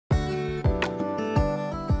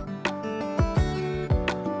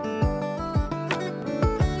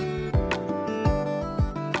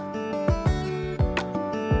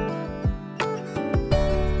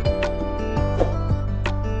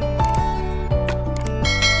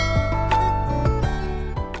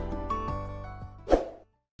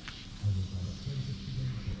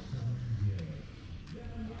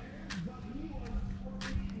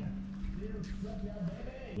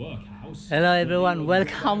Hello everyone,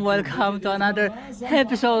 welcome to another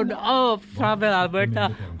episode of Travel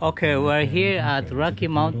Alberta. Okay, we're here at Rocky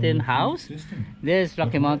Mountain House. This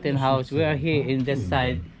Rocky Mountain House, we are here in this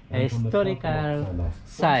side, a historical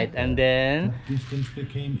site, and then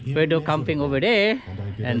we're do camping over there,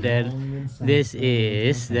 and then this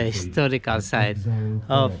is the historical site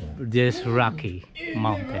of this Rocky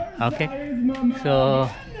Mountain. Okay, so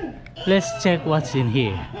let's check what's in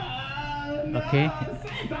here. Okay,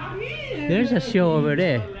 there's a show over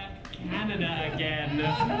there. Canada again.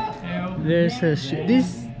 There's a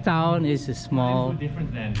this town is a small,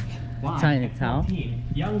 tiny town.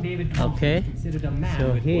 Young David Thompson Okay, considered a man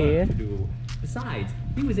so with here work to do. Besides,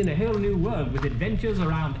 he was in a whole new world with adventures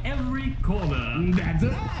around every corner. That's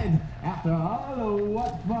right! After all,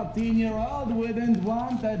 what 14-year-old wouldn't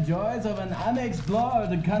want the joys of an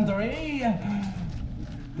unexplored country?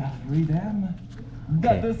 The freedom,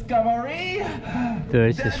 the discovery.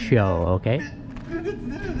 there's a show. Okay,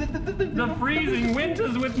 The freezing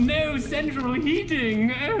winters with no central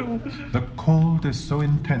heating. Oh. The cold is so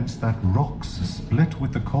intense that rocks split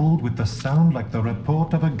with the cold with the sound like the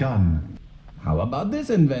report of a gun. How about this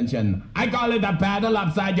invention? I call it a paddle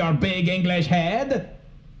upside your big English head.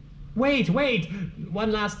 Wait.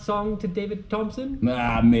 One last song to David Thompson?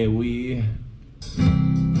 Ah, mais oui.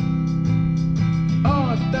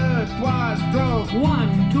 Un, deux, trois, stroke.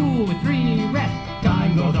 1, 2, 3, rest.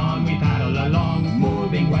 Time goes on, we paddle along,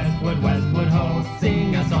 moving westward, ho.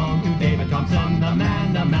 Sing a song to David Thompson, the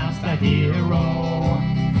man, the mouse, the hero.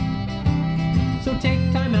 So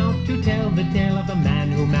take time out to tell the tale of the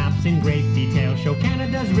man who maps in great detail. Show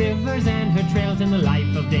Canada's rivers and her trails in the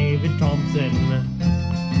life of David Thompson.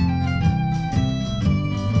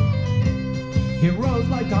 Heroes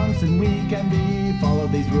like Thompson we can be. Follow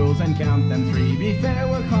these rules and count them 3. Be fair,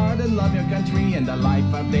 work hard and love your country. In the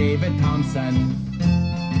life of David Thompson.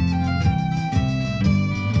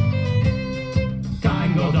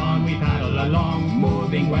 Time goes on, we paddle along,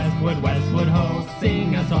 moving westward, ho.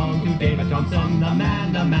 Sing a song to David Thompson, the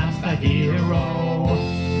man, the mouse, the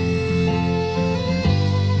hero.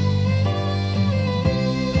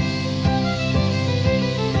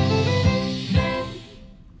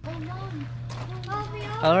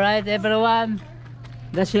 alright everyone,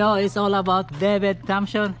 the show is all about David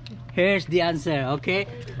Thompson. Here's the answer. Okay,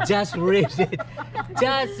 just read it.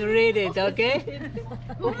 Just read it. Okay,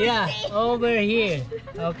 yeah, over here.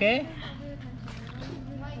 Okay,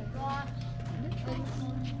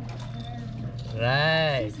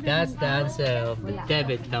 right, that's the answer of the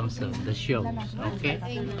David Thompson, the shows.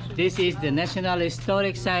 Okay, this is the National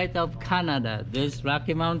Historic Site of Canada, this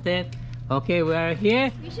Rocky Mountain. Okay, we are here.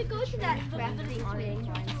 We should go to that rafting thing.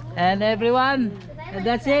 And everyone,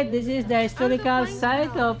 that's it. This is the historical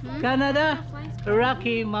site of Canada,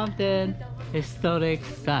 Rocky Mountain Historic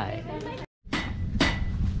Site.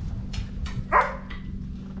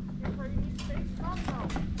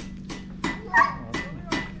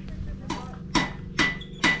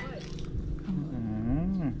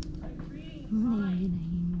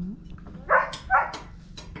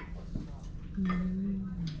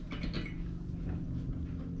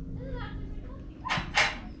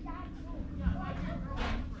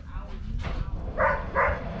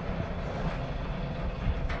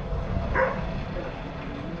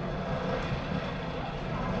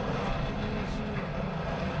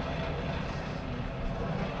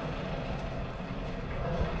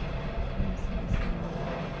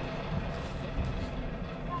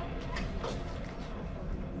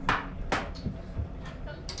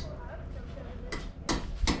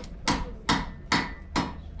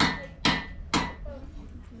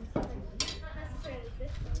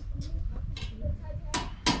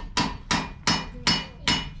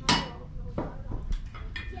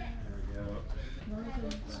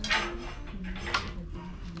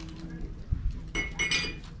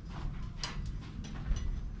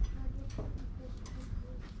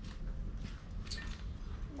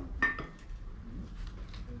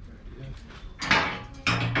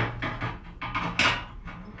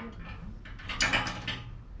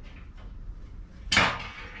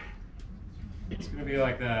 It's gonna be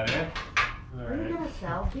like that, eh? All Are you right. gonna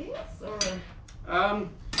sell these or?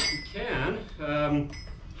 You can.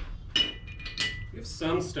 We have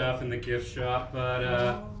some stuff in the gift shop,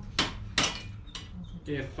 but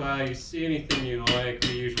if you see anything you like,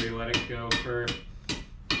 we usually let it go for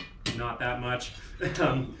not that much.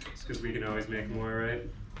 Just because we can always make more, right?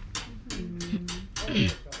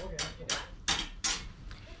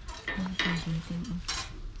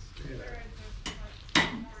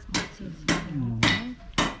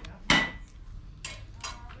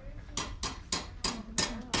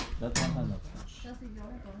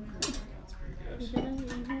 Who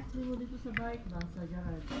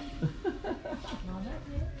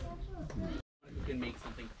can make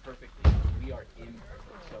something perfectly. We are imperfect.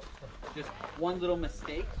 So just one little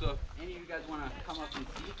mistake. So if any of you guys want to come up and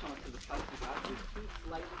see, come up to the front of the glass. There's two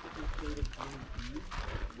slightly different shades of blue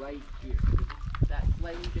right here. That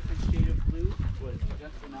slightly different shade of blue was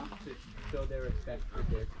just enough to show their respect for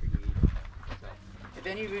their creator. So if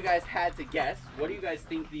any of you guys had to guess, what do you guys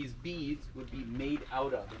think these beads would be made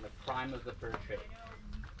out of in the prime of the fur trade?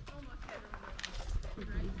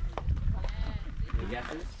 Any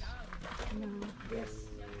guesses?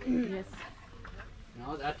 Yes.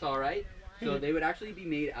 No, that's all right. So they would actually be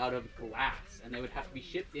made out of glass, and they would have to be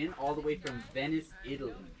shipped in all the way from Venice,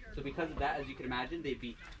 Italy. So because of that, as you can imagine, they'd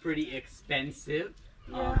be pretty expensive.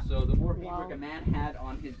 So the more beadwork a man had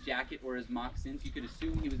on his jacket or his moccasins, you could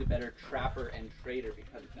assume he was a better trapper and trader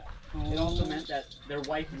because of that. It also meant that their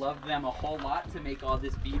wife loved them a whole lot to make all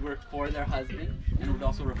this beadwork for their husband, and it would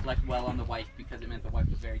also reflect well on the wife because it meant the wife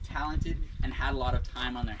was very talented and had a lot of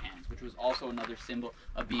time on their hands, which was also another symbol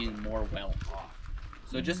of being more well off.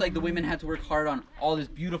 So just like the women had to work hard on all this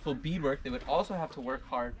beautiful beadwork, they would also have to work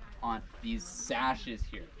hard on these sashes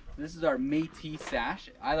here. This is our Métis sash.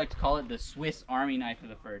 I like to call it the Swiss Army knife of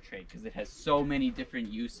the fur trade because it has so many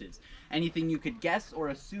different uses. Anything you could guess or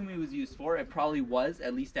assume it was used for, it probably was,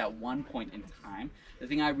 at least at one point in time. The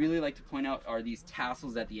thing I really like to point out are these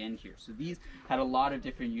tassels at the end here. So these had a lot of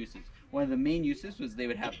different uses. One of the main uses was they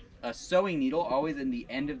would have a sewing needle always in the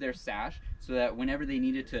end of their sash so that whenever they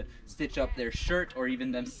needed to stitch up their shirt or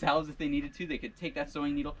even themselves if they needed to, they could take that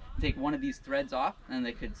sewing needle, take one of these threads off, and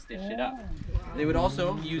they could stitch it up. They would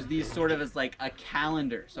also use these sort of as like a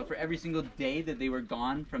calendar. So for every single day that they were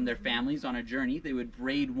gone from their families on a journey, they would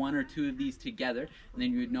braid one or two of these together, and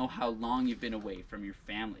then you would know how long you've been away from your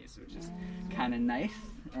families, which is kind of nice.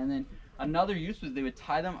 And then another use was they would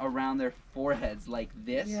tie them around their foreheads like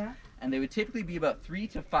this. And they would typically be about 3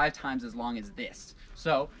 to 5 times as long as this.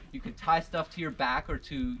 So you could tie stuff to your back or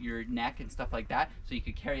to your neck and stuff like that. So you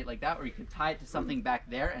could carry it like that, or you could tie it to something back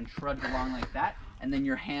there and trudge along like that. And then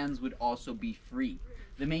your hands would also be free.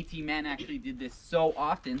 The Métis men actually did this so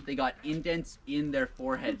often, they got indents in their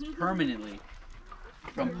foreheads permanently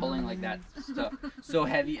from pulling like that stuff so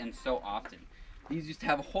heavy and so often. These used to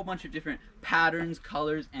have a whole bunch of different patterns,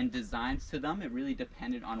 colors, and designs to them. It really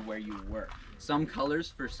depended on where you were. Some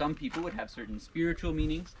colors for some people would have certain spiritual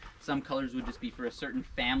meanings. Some colors would just be for a certain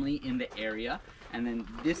family in the area. And then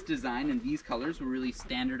this design and these colors were really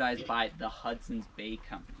standardized by the Hudson's Bay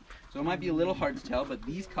Company. So it might be a little hard to tell, but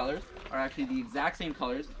these colors are actually the exact same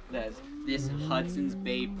colors as this Hudson's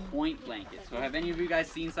Bay point blanket. So have any of you guys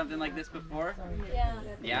seen something like this before? Yeah.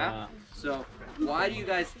 Yeah? So why do you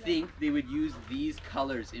guys think they would use these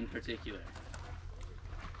colors in particular?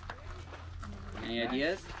 Any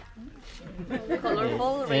ideas?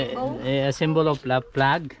 Colorful rainbow. A symbol of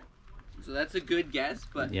flag. So that's a good guess,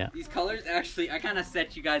 but Yeah. these colors actually, I kind of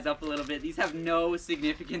set you guys up a little bit. These have no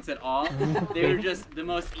significance at all. They were just the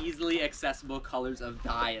most easily accessible colors of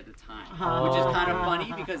dye at the time, which is kind of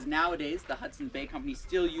funny because nowadays the Hudson's Bay Company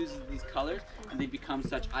still uses these colors and they become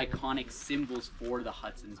such iconic symbols for the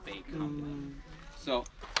Hudson's Bay Company. So,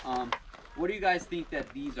 what do you guys think that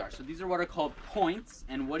these are? So these are what are called points,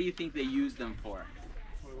 and what do you think they use them for?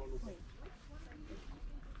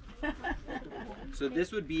 So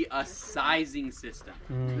this would be a sizing system.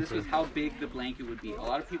 So this was how big the blanket would be. A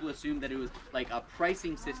lot of people assume that it was like a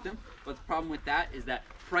pricing system, but the problem with that is that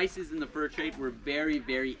prices in the fur trade were very,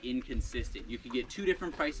 very inconsistent. You could get 2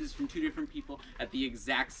 different prices from 2 different people at the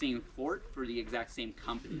exact same fort for the exact same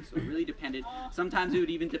company. So it really depended. Sometimes it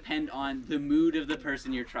would even depend on the mood of the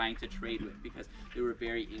person you're trying to trade with because they were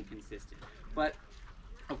very inconsistent. But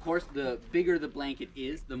of course, the bigger the blanket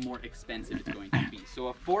is, the more expensive it's going to be. So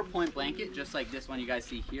a 4-point blanket, just like this one you guys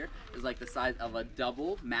see here, is like the size of a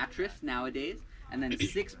double mattress nowadays. And then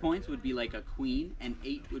 6 points would be like a queen, and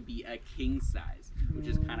 8 would be a king size, which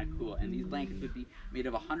is kind of cool. And these blankets would be made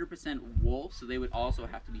of 100% wool, so they would also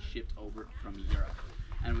have to be shipped over from Europe.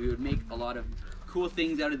 And we would make a lot of cool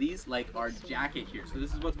things out of these, like our jacket here. So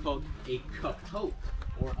this is what's called a coat,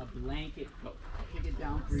 or a blanket coat. Take it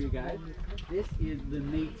down for you guys. This is the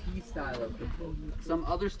Métis style of the coat. Some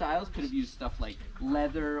other styles could have used stuff like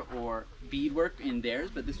leather or beadwork in theirs,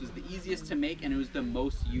 but this was the easiest to make and it was the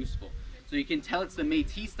most useful. So you can tell it's the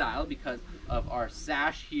Métis style because of our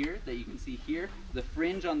sash here that you can see here, the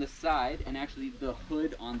fringe on the side, and actually the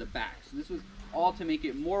hood on the back. So this was all to make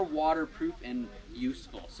it more waterproof and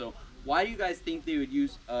useful. So why do you guys think they would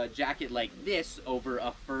use a jacket like this over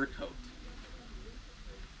a fur coat?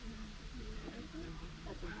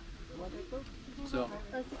 So,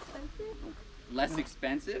 Less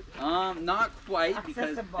expensive? Not quite,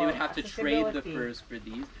 because they would have to trade the Accessibility. furs for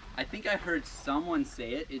these. I think I heard someone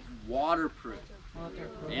say it. It's waterproof.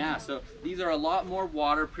 Yeah, so these are a lot more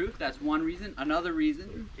waterproof. That's one reason. Another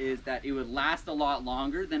reason is that it would last a lot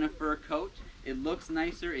longer than a fur coat. It looks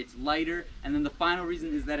nicer, it's lighter, and then the final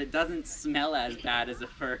reason is that it doesn't smell as bad as a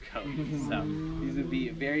fur coat. So these would be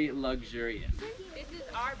very luxurious. This is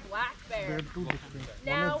our black bear.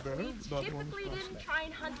 Now, we typically didn't try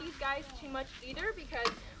and hunt these guys too much either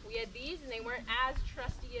because we had these and they weren't as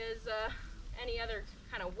trusty as any other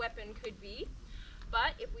kind of weapon could be.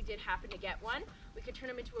 But if we did happen to get one, we could turn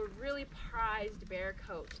them into a really prized bear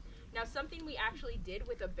coat. Now, something we actually did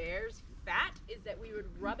with a bear's fat is that we would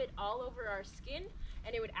rub it all over our skin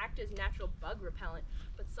and it would act as natural bug repellent.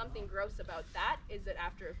 But something gross about that is that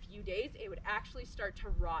after a few days, it would actually start to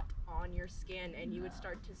rot on your skin and you would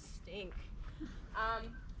start to stink.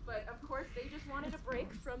 But of course, they just wanted a break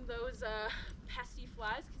from those pesky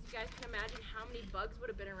flies because you guys can imagine how many bugs would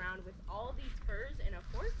have been around with all these furs in a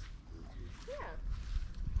fort. Yeah.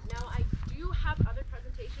 Now, I do have other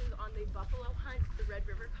presentations on the buffalo hunt, the Red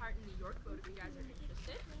River cart in New York boat if you guys are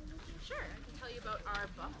interested. Sure, I can tell you about our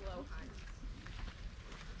buffalo hunt.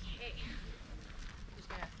 Okay, I'm just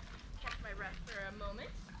gonna catch my breath for a moment.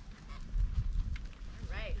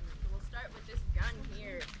 Alright, so we'll start with this gun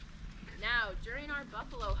here. Now, during our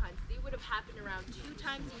buffalo hunts, they would have happened around 2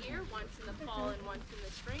 times a year, once in the fall and once in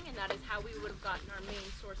the spring, and that is how we would have gotten our main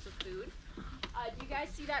source of food. Do you guys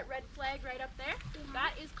see that red flag right up there?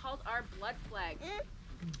 That is called our blood flag.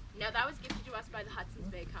 Now that was gifted to us by the Hudson's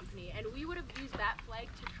Bay Company, and we would have used that flag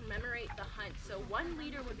to commemorate the hunt. So one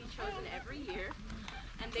leader would be chosen every year,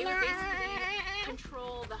 and they would basically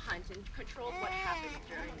control the hunt and control what happened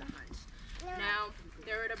during the hunt. Now,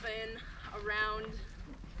 there would have been around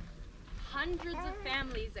hundreds of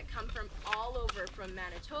families that come from all over, from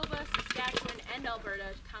Manitoba, Saskatchewan, and Alberta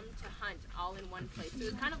to come to hunt all in one place. So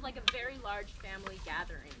it was kind of like a very large family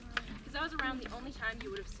gathering. Because that was around the only time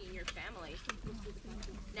you would have seen your family.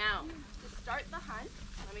 Now, to start the hunt,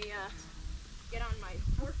 let me get on my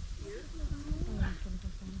horse here.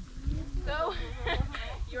 So,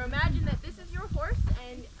 you imagine that this is your horse,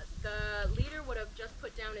 and the leader would have just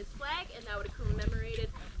put down his flag, and that would have commemorated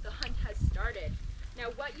the hunt has started. Now,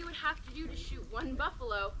 what you would have to do to shoot one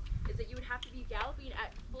buffalo is that you would have to be galloping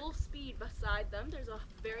at full speed beside them. There's a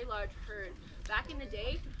very large herd. Back in the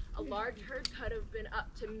day, a large herd could have been up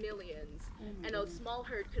to millions, and a small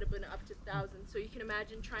herd could have been up to thousands. So you can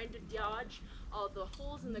imagine trying to dodge all the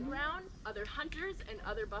holes in the ground, other hunters, and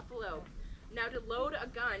other buffalo. Now, to load a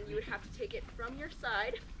gun, you would have to take it from your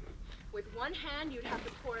side. With one hand, you'd have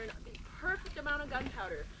to pour in the perfect amount of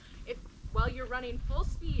gunpowder. While you're running full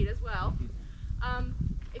speed as well.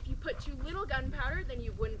 If you put too little gunpowder, then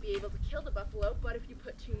you wouldn't be able to kill the buffalo, but if you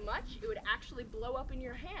put too much, it would actually blow up in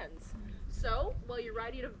your hands. So, while you're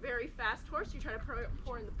riding a very fast horse, you're trying to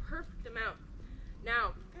pour in the perfect amount.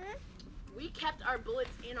 Now, we kept our bullets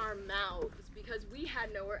in our mouths because we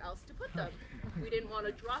had nowhere else to put them. We didn't want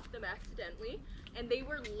to drop them accidentally, and they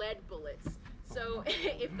were lead bullets. So,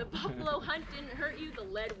 if the buffalo hunt didn't hurt you, the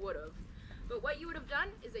lead would have. But what you would have done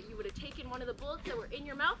is that you would have taken one of the bullets that were in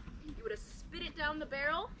your mouth, you would have spit it down the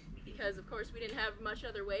barrel, because of course we didn't have much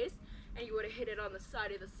other ways, and you would have hit it on the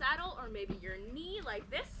side of the saddle or maybe your knee like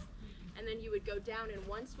this, and then you would go down in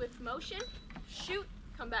one swift motion, shoot,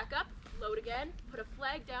 come back up, load again, put a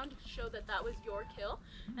flag down to show that that was your kill,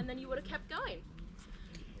 and then you would have kept going.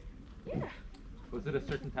 Yeah. Was it a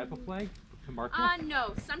certain type of flag to mark it?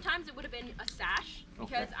 No, sometimes it would have been a sash,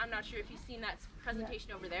 because Okay. I'm not sure if you've seen that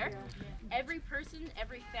presentation over there. Every person,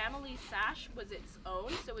 every family's sash was its own,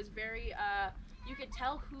 so it was very, you could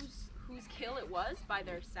tell whose kill it was by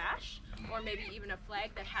their sash, or maybe even a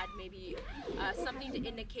flag that had maybe something to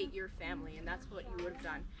indicate your family, and that's what you would have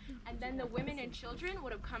done. And then the women and children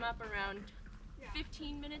would have come up around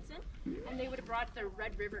 15 minutes in, and they would have brought their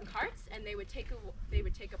Red River carts, and they would take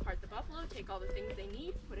apart the buffalo, take all the things they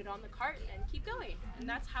need, put it on the cart, and keep going. And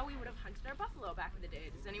that's how we would have hunted our buffalo back in the day.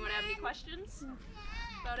 Does anyone have any questions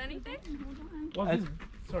about anything? What's this?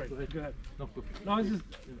 Sorry, go ahead. No, it's just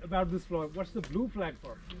about this flag. What's the blue flag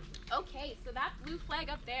for? Okay, so that blue flag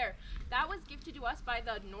up there, that was gifted to us by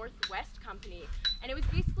the Northwest Company, and it was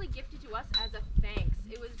basically gifted to us as a thanks.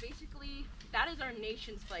 It was basically, that is our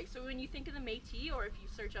nation's flag. So when you think of the Métis, or if you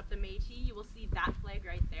search up the Métis, you will see that flag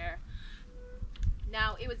right there.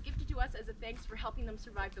 Now, it was gifted to us as a thanks for helping them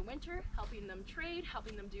survive the winter, helping them trade,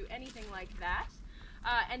 helping them do anything like that.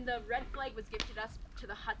 And the red flag was gifted us to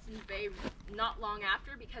the Hudson's Bay not long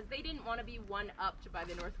after because they didn't want to be one-upped by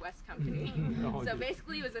the Northwest Company. So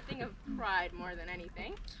basically it was a thing of pride more than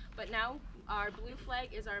anything. But now Our blue flag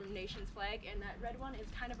is our nation's flag, and that red one is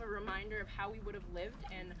kind of a reminder of how we would have lived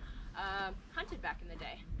and hunted back in the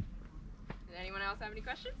day. Does anyone else have any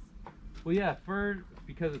questions? Well, yeah,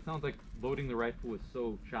 because it sounds like loading the rifle was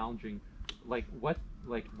so challenging. When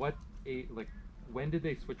did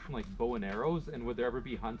they switch from like bow and arrows? And would there ever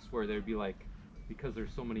be hunts where there'd be like, because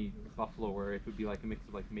there's so many buffalo, where it would be like a mix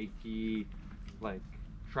of like Métis, like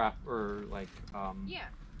trap or like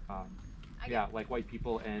like white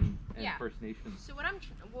people and First Nations. So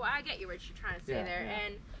I get you what you're trying to say there.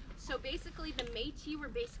 And so basically the Métis were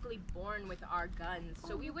basically born with our guns.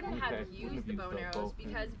 So we wouldn't have used the bow and arrows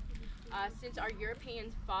because since our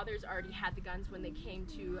European fathers already had the guns when they came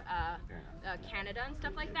to Canada and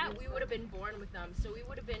stuff like that, we would have been born with them. So we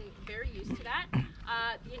would have been very used to that.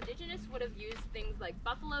 The Indigenous would have used things like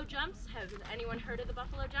buffalo jumps. Has anyone heard of the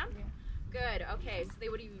buffalo jump? Good, okay, so they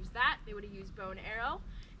would have used that. They would have used bow and arrow.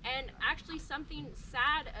 And actually something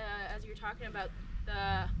sad, as you're talking about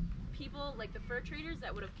the people, like the fur traders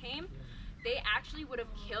that would have came, they actually would have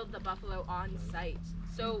killed the buffalo on site.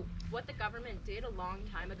 So what the government did a long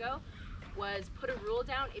time ago was put a rule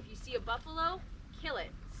down: if you see a buffalo, kill it.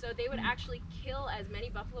 So they would actually kill as many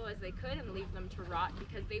buffalo as they could and leave them to rot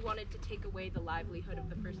because they wanted to take away the livelihood of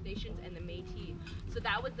the First Nations and the Métis. So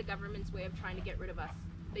that was the government's way of trying to get rid of us.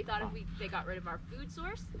 They thought if they got rid of our food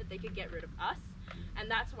source, that they could get rid of us. And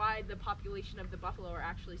that's why the population of the buffalo are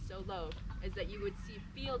actually so low, is that you would see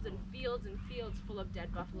fields and fields and fields full of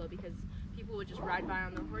dead buffalo because people would just ride by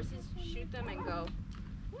on their horses, shoot them, and go.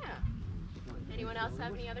 Yeah. Anyone else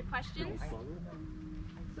have any other questions?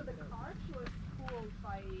 So the cart was pulled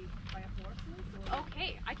by a horse?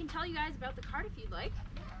 Okay, I can tell you guys about the cart if you'd like.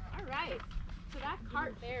 All right. So that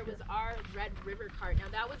cart there was our Red River cart. Now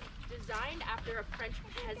that was designed after a French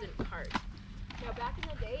peasant cart. Now back in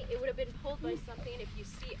the day, it would have been pulled by something. If you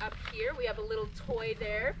see up here, we have a little toy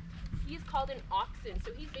there. He's called an oxen.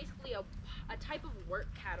 So he's basically a type of work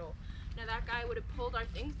cattle. Now that guy would have pulled our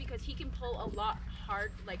things because he can pull a lot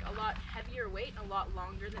a lot heavier weight, a lot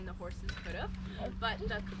longer than the horses could have. But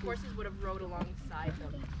the horses would have rode alongside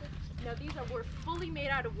them. Now these were fully made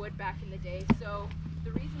out of wood back in the day. So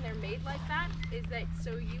the reason they're made like that is that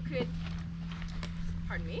so you could,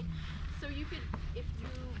 if you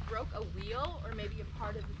broke a wheel or maybe a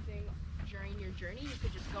part of the thing during your journey, you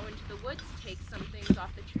could just go into the woods, take some things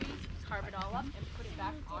off the trees, carve it all up, and put it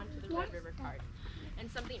back onto the Red River cart. And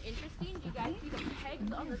something interesting, do you guys see the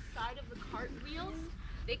pegs on the side of the cart wheels?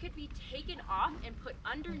 They could be taken off and put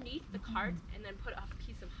underneath the cart and then put a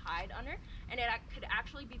piece of hide under, and it could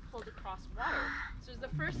actually be pulled across water. So it was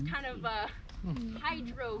the first kind of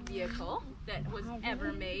hydro vehicle that was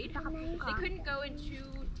ever made. They couldn't go in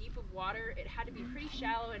too deep of water. It had to be pretty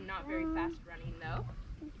shallow and not very fast running though.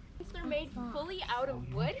 They're made fully out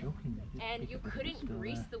of wood, and you couldn't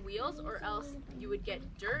grease the wheels or else you would get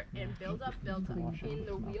dirt and build up in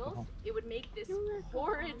the wheels. It would make this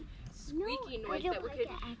horrid squeaking noise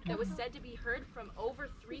that was said to be heard from over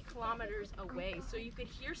 3 kilometers away. So you could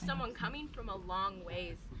hear someone coming from a long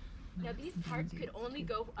ways. Now these carts could only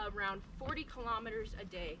go around 40 kilometers a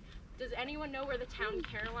day. Does anyone know where the town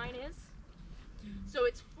Caroline is? So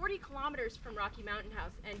it's 40 kilometers from Rocky Mountain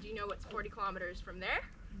House, and do you know what's 40 kilometers from there?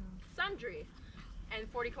 Sundre. And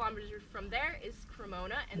 40 kilometers from there is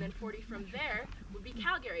Cremona, and then 40 from there would be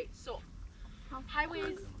Calgary. So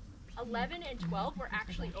highways 11 and 12 were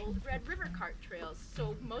actually old Red River cart trails.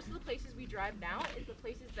 So most of the places we drive now is the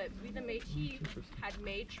places that we the Métis had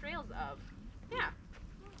made trails of. Yeah,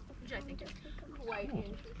 which I think is quite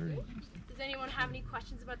interesting. Does anyone have any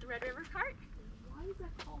questions about the Red River cart? Why is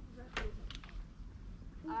that called Red River?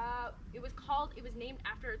 It was named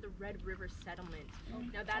after the Red River settlement.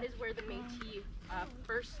 Now that is where the Métis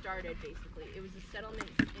first started, basically. It was a settlement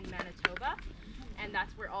in Manitoba, and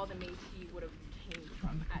that's where all the Métis would have came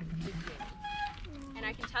from at the beginning. And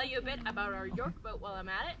I can tell you a bit about our York boat while I'm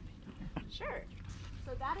at it. Sure.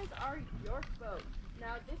 So that is our York boat.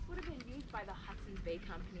 Now this would have been used by the Hudson's Bay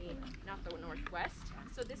Company, not the Northwest.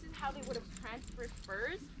 So this is how they would have transferred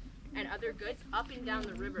furs and other goods up and down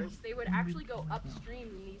the rivers. They would actually go upstream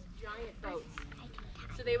in these giant boats.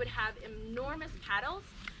 So they would have enormous paddles,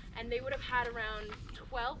 and they would have had around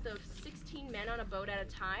 12 to 16 men on a boat at a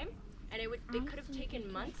time, and it could have taken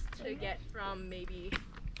months to get from maybe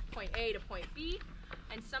point A to point B.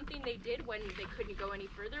 And something they did when they couldn't go any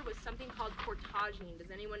further was something called portaging.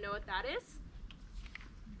 Does anyone know what that is?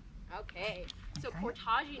 Okay, so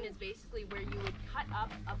portaging is basically where you would cut up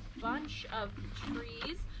a bunch of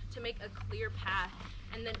trees to make a clear path.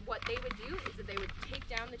 And then what they would do is that they would take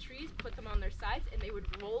down the trees, put them on their sides, and they would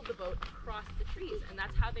roll the boat across the trees. And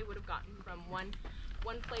that's how they would have gotten from one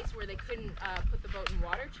place where they couldn't put the boat in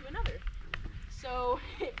water to another. So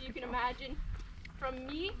if you can imagine, from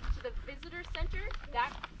me to the visitor center,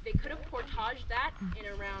 that they could have portaged that in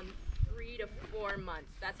around 3 to 4 months.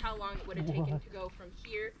 That's how long it would have taken to go from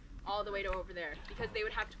here all the way to over there, because they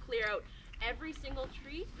would have to clear out every single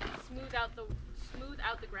tree, smooth out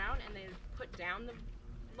the ground, and then put down the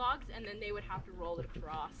logs, and then they would have to roll it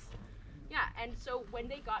across. Yeah, and so when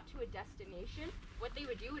they got to a destination, what they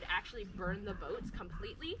would do would actually burn the boats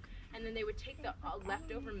completely, and then they would take the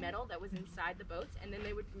leftover metal that was inside the boats, and then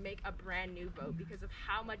they would make a brand new boat because of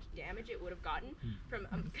how much damage it would have gotten from,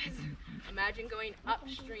 because imagine going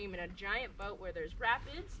upstream in a giant boat where there's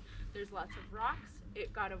rapids, there's lots of rocks, it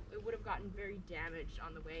would have gotten very damaged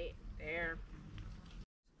on the way there.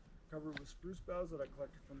 Covered with spruce boughs that I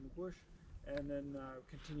collected from the bush, and then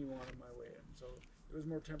continue on my way in. So it was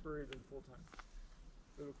more temporary than full-time.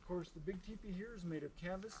 So of course the big teepee here is made of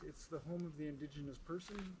canvas. It's the home of the indigenous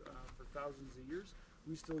person for thousands of years.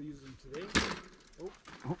 We still use them today. Oh.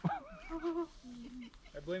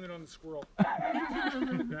 I blame it on the squirrel.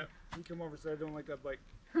 Yeah, he came over and said, I don't like that bike.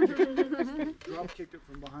 Drop kicked it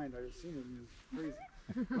from behind. I seen him. He was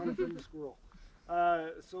crazy. Running from the squirrel.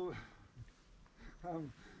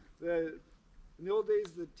 In the old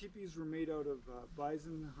days, the teepees were made out of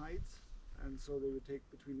bison hides, and so they would take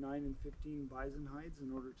between 9 and 15 bison hides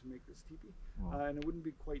in order to make this teepee. Wow. And it wouldn't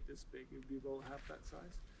be quite this big. It would be about half that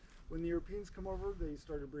size. When the Europeans come over, they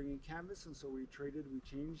started bringing canvas, and so we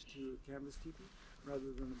changed to a canvas teepee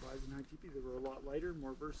rather than a bison hide teepee. They were a lot lighter,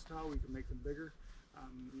 more versatile. We could make them bigger.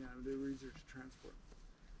 Yeah, they were easier to transport.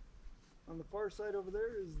 On the far side over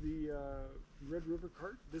there is the Red River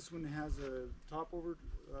cart. This one has a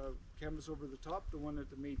canvas over the top. The one at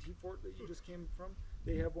the Métis Fort that you just came from,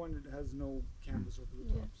 they have one that has no canvas over the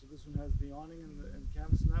top. So this one has the awning and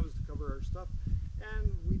canvas, and that was to cover our stuff.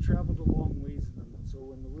 And we traveled a long ways in them. And so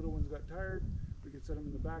when the little ones got tired, we could set them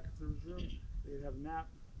in the back if there was room. They'd have a nap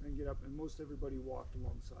and get up, and most everybody walked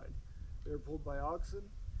alongside. They were pulled by oxen.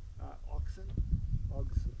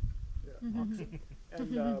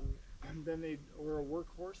 And then they were a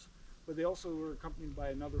workhorse, but they also were accompanied by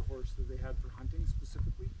another horse that they had for hunting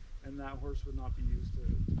specifically, and that horse would not be used to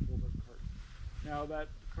pull their cart. Now that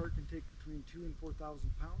cart can take between 2,000 and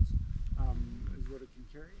 4,000 pounds, is what it can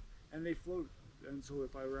carry, and they float. And so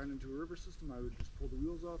if I ran into a river system, I would just pull the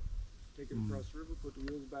wheels off, take it across the river, put the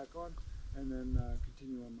wheels back on, and then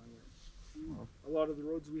continue on my way. A lot of the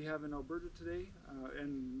roads we have in Alberta today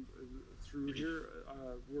and through here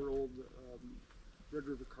were old Red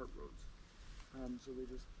River cart roads. So they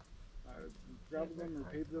just gravel them or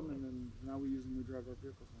pave them, and then now we use them to drive our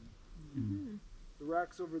vehicles on. The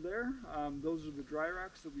racks over there, those are the dry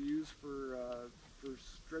racks that we use for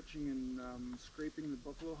stretching and scraping the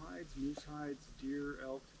buffalo hides, moose hides, deer,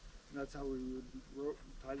 elk, and that's how we would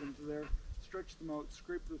tie them to there. Stretch them out,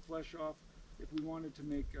 scrape the flesh off. If we wanted to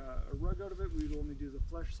make a rug out of it, we would only do the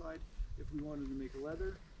flesh side. If we wanted to make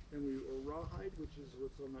leather, then or rawhide, which is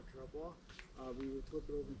what's on that travois, we would flip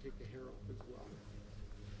it over and take the hair off as well.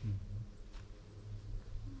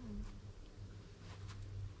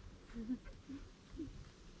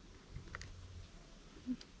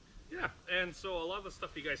 Yeah, and so a lot of the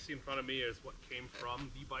stuff you guys see in front of me is what came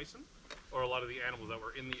from the bison, or a lot of the animals that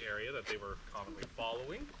were in the area that they were commonly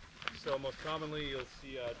following. So most commonly you'll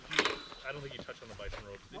see, I don't think you touched on the bison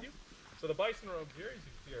robes, did you? So the bison robes here, as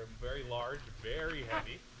you can see, are very large, very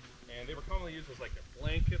heavy, and they were commonly used as like their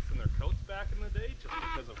blankets and their coats back in the day, just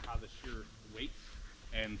because of how the sheer weight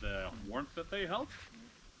and the warmth that they held.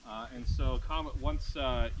 And so once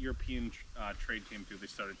European trade came through, they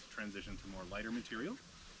started to transition to more lighter material.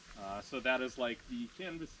 So that is like the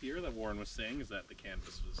canvas here that Warren was saying, is that the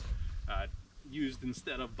canvas was used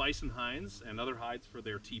instead of bison hides and other hides for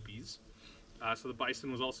their teepees. So the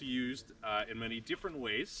bison was also used in many different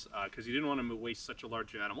ways because you didn't want to waste such a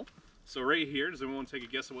large animal. So right here, does anyone take a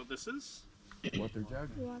guess at what this is? Water jug.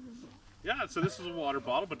 Yeah, so this is a water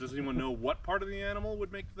bottle, but does anyone know what part of the animal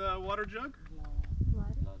would make the water jug?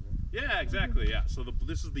 Yeah, exactly, yeah. So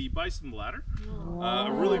this is the bison bladder.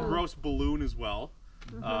 A really gross balloon as well,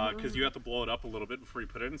 because you have to blow it up a little bit before you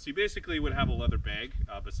put it in. So you basically would have a leather bag,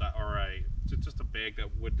 just a bag that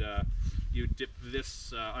would, you dip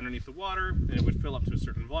this underneath the water, and it would fill up to a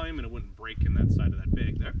certain volume, and it wouldn't break in that side of that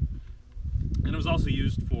bag there. And it was also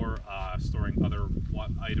used for storing other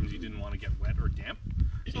items you didn't want to get wet or damp.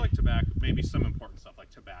 So like tobacco, maybe some important stuff like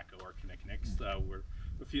tobacco or knickknacks were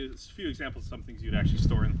a few examples of some things you'd actually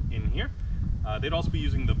store in here. They'd also be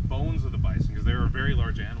using the bones of the bison because they were a very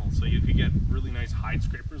large animal, so you could get really nice hide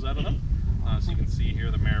scrapers out of them. So you can see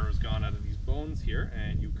here the marrow has gone out of these bones here,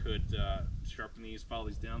 and you could sharpen these, file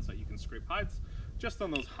these down so that you can scrape hides just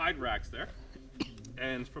on those hide racks there.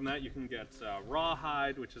 And from that you can get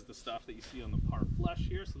rawhide, which is the stuff that you see on the par flesh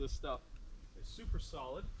here. So this stuff is super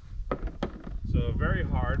solid, so very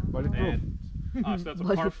hard. And, so that's a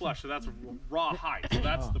par flesh, so that's rawhide. So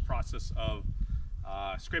that's the process of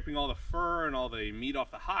scraping all the fur and all the meat off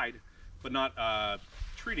the hide, but not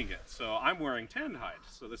treating it. So I'm wearing tanned hide.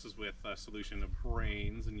 So this is with a solution of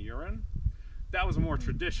brains and urine. That was a more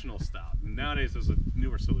traditional style. Nowadays there's a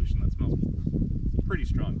newer solution that smells pretty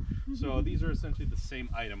strong. So these are essentially the same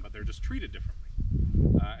item, but they're just treated differently.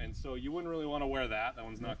 And so you wouldn't really want to wear that. That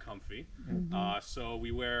one's not comfy. So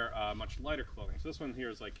we wear much lighter clothing. So this one here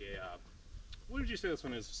is like a, what would you say this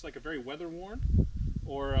one is? Just like a very weather worn,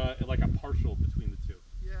 or like a partial between the two?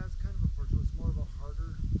 Yeah, it's kind of a partial. It's more of a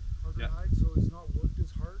harder hide, so it's not worked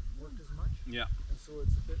as hard, worked as much. Yeah. And so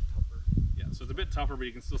it's a bit tougher. Yeah, so it's a bit tougher, but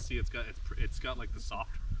you can still see it's got like the soft,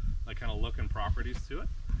 like kind of look and properties to it.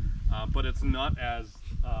 But it's not as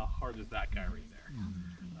hard as that guy right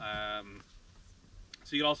there.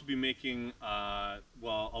 So you'd also be making,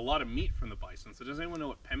 well, a lot of meat from the bison. So does anyone know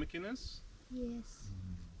what pemmican is? Yes.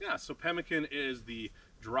 Yeah, so pemmican is the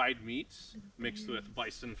dried meat mixed with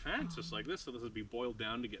bison fat, just like this. So this would be boiled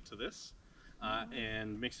down to get to this.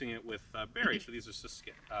 And mixing it with berries. So these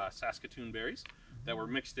are Saskatoon berries that were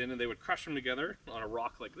mixed in, and they would crush them together on a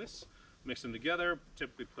rock like this, mix them together,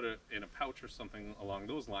 typically put it in a pouch or something along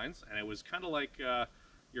those lines, and it was kind of like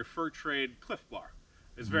your fur trade Cliff Bar.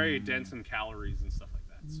 It's very dense in calories and stuff like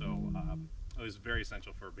that. So it was very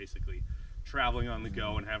essential for basically traveling on the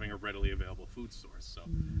go and having a readily available food source. So,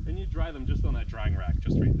 and you dry them just on that drying rack,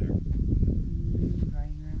 just right there.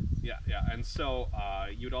 Yeah, yeah, and so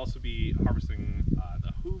you'd also be harvesting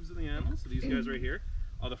the hooves of the animals. So these guys right here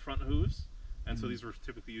are the front hooves, and so these were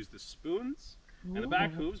typically used as spoons. And the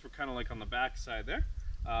back hooves were kind of like on the back side there.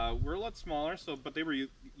 Were a lot smaller, so but they were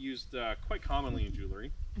used quite commonly in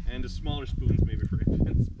jewelry, and as smaller spoons maybe for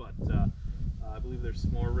infants. But I believe there's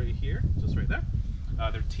some more right here, just right there.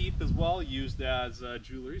 Their teeth as well used as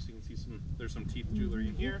jewelry. So you can see there's some teeth jewelry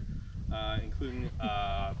in here, including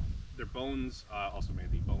their bones. Also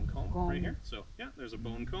made the bone comb right here. So yeah, there's a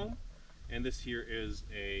bone comb, and this here is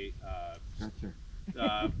a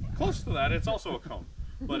close to that. It's also a comb.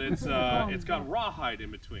 But it's got rawhide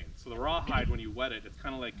in between. So the rawhide, when you wet it, it's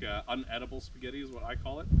kind of like unedible spaghetti is what I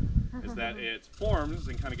call it. Is that it forms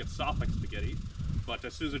and kind of gets soft like spaghetti, but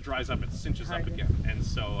as soon as it dries up, it cinches up again. And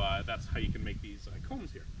so that's how you can make these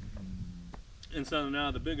combs here. And so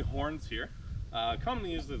now the big horns here,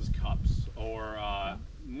 commonly used as cups, or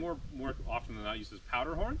more often than not used as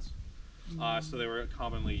powder horns. So they were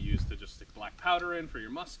commonly used to just stick black powder in for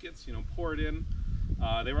your muskets, you know, pour it in.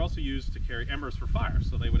 They were also used to carry embers for fire,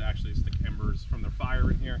 so they would actually stick embers from their fire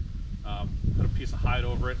in here, put a piece of hide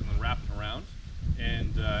over it, and then wrap it around.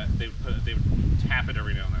 And they would tap it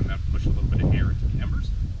every now and then. That would push a little bit of air into the embers.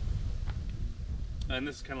 And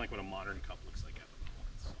this is kind of like what a modern cup looks like at the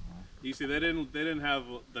moment. So you see, they didn't have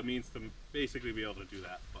the means to basically be able to do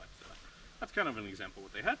that, but that's kind of an example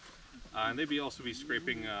of what they had. And they'd also be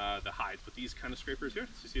scraping the hides with these kind of scrapers here.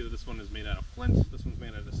 So you see that this one is made out of flint, this one's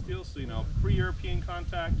made out of steel, so you know, pre-European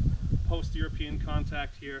contact, post-European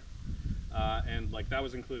contact here. And like that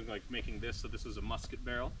was including like making this, so this is a musket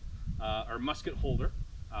barrel, or musket holder.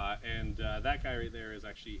 And that guy right there is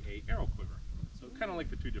actually a arrow quiver. So kind of like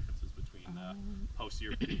the two differences between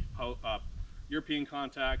post-European European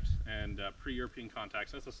contact and pre-European contact.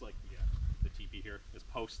 So that's just like the teepee here is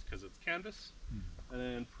post because it's canvas. And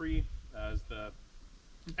then pre as the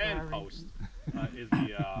and post is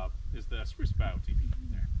the spruce bough teepee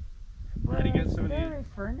there. Was there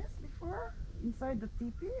a furnace before inside the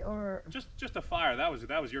teepee, or just a fire? That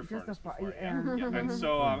was your furnace before, yeah. And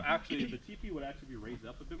so actually the teepee would actually be raised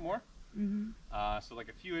up a bit more, so like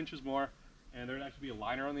a few inches more, and there would actually be a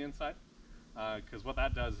liner on the inside, because what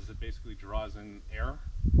that does is it basically draws in air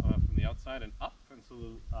from the outside and up, and so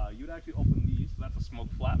you would actually open these. So that's a smoke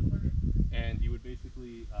flap. And you would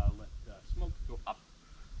basically let smoke go up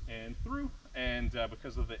and through, and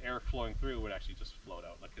because of the air flowing through, it would actually just float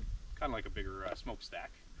out, like kind of like a bigger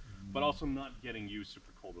smokestack, but also not getting you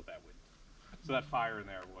super cold with that wind. So that fire in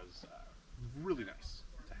there was really nice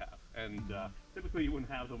to have, and typically you wouldn't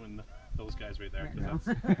have them in those guys right there, because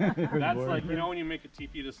that's like, you know, when you make a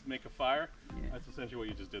teepee to make a fire, that's essentially what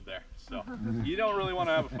you just did there. So you don't really want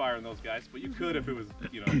to have a fire in those guys, but you could if it was,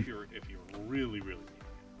 you know, if you were really needing it.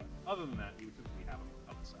 Other than that, you would typically have them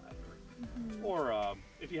outside, or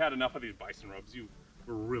if you had enough of these bison robes, you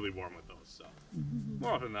were really warm with those. So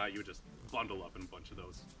more often than not, you would just bundle up in a bunch of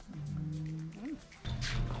those.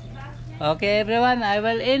 Okay, everyone, I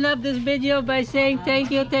will end up this video by saying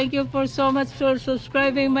thank you for so much for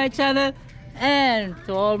subscribing my channel, and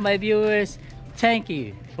to all my viewers, thank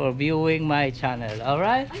you for viewing my channel.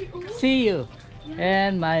 Alright, see you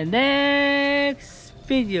in my next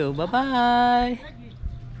video. Bye bye.